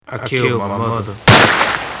I killed my mother.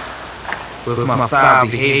 With my foul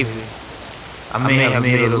behavior, I may have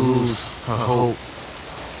made her lose her hope.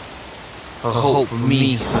 Her hope for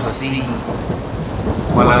me, her seed.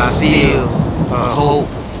 While I steal her hope,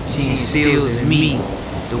 she instills in me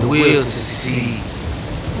the will to succeed.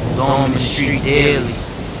 Though I'm in the street daily,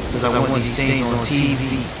 cause I want these things on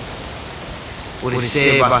TV. What is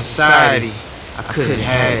said by society, I couldn't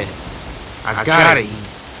have. I gotta eat.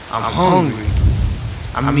 I'm hungry.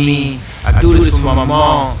 I do this for my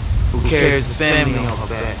mom, who carries the family on her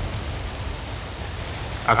back.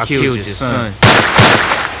 I killed your son,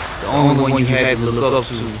 the only one you had to look up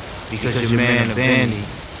to because your man abandoned you.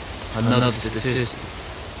 Another statistic.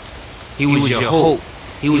 He was your hope.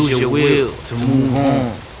 He was your will to move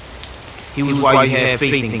on. He was why you had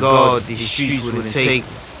faith in God these streets wouldn't take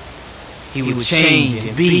him. He would change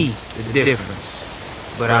and be the difference.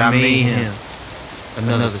 But I made him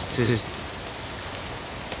another statistic.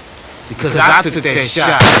 Because I took that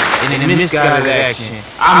shot and in misguided action,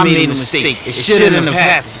 I made a mistake. It shouldn't have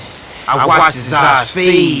happened. I watched his eyes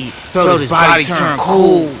fade, felt his body turn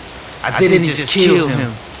cold. I didn't just kill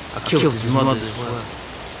him, I killed his mother as well.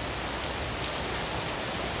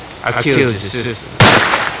 I killed his sister.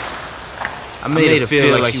 I made her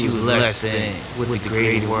feel like she was less than, with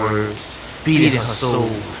degrading words, beating her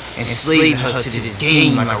soul, enslaving her to this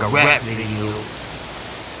game like a rap video.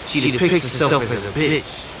 She depicts herself as a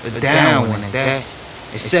bitch, a down one at that,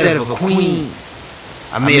 instead of a queen.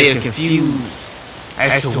 I made her confused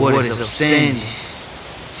as to what is upstanding.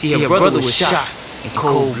 See, her brother was shot in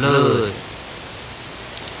cold blood.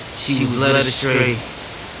 She was led astray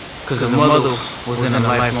because her mother was in a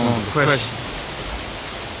lifelong depression,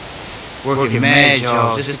 working mad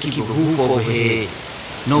jobs just to keep a roof overhead,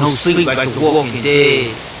 no sleep like the Walking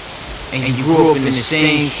Dead. And you grew up in the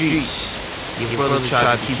same streets your brother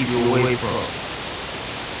tried to keep you away from.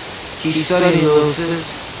 Keep studying, little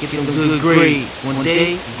sis, get them good grades. One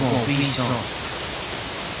day, you're gonna be something.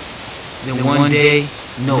 Then one day,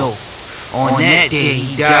 no. On that day,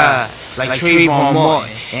 he died, like Trayvon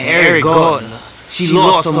Martin and Eric Gardner. She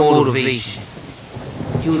lost her motivation.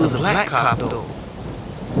 He was a black cop, though,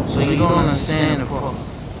 so you don't understand the problem.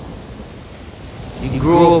 You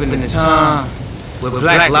grew up in a time where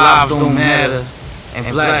black lives don't matter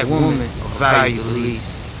and black women are valued the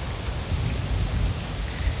least.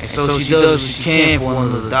 And so she does what she can for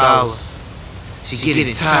one little dollar. She get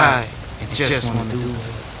it tired and just wanna do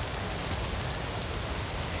that.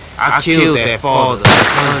 I killed that father,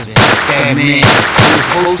 husband, that man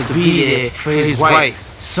who was supposed to be there for his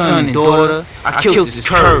wife, son, and daughter. I killed his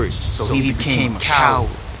courage, so he became a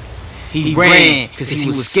coward. He ran because he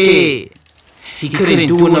was scared. He couldn't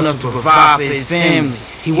do enough to provide for his family.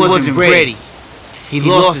 He wasn't ready. He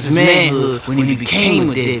lost his manhood when he became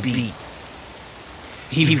a deadbeat.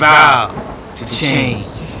 He vowed to change.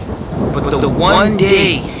 But the one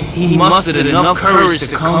day, he mustered enough courage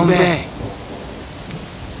to come back.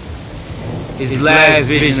 His last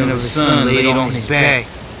vision of his son laid on his back.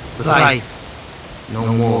 Life, no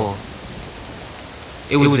more.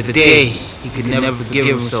 It was the day he could never forgive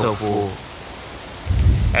himself for.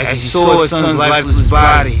 As he saw his son's lifeless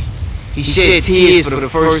body, he shed tears for the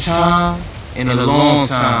first time in a long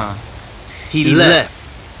time. He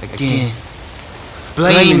left again,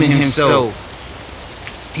 blaming himself.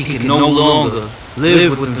 He could no longer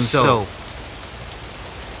live with himself.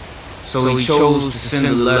 So he chose to send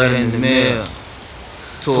a letter in the mail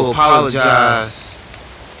to apologize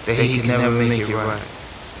that he could never make it right.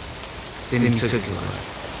 Then he took his life.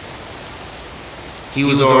 He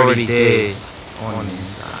was already dead on the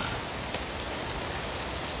inside.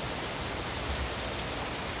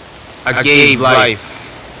 I gave life.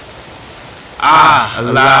 I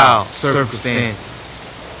allowed circumstances.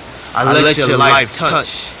 I let your life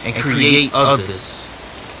touch and create others.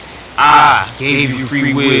 I gave you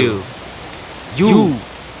free will. You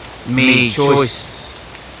made choices.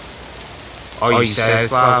 Are you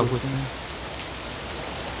satisfied with them?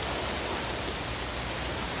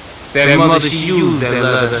 That mother, she used that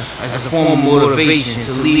letter as a form of motivation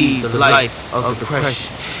to lead the life of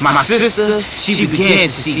depression. My sister, she began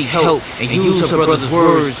to seek help and use her brother's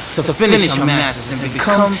words to finish her master's and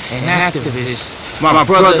become an activist. My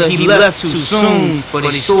brother, he left too soon, but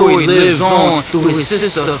his story lives on through his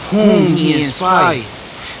sister whom he inspired.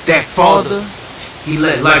 That father, he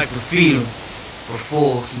let life defeat him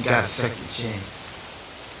before he got a second chance.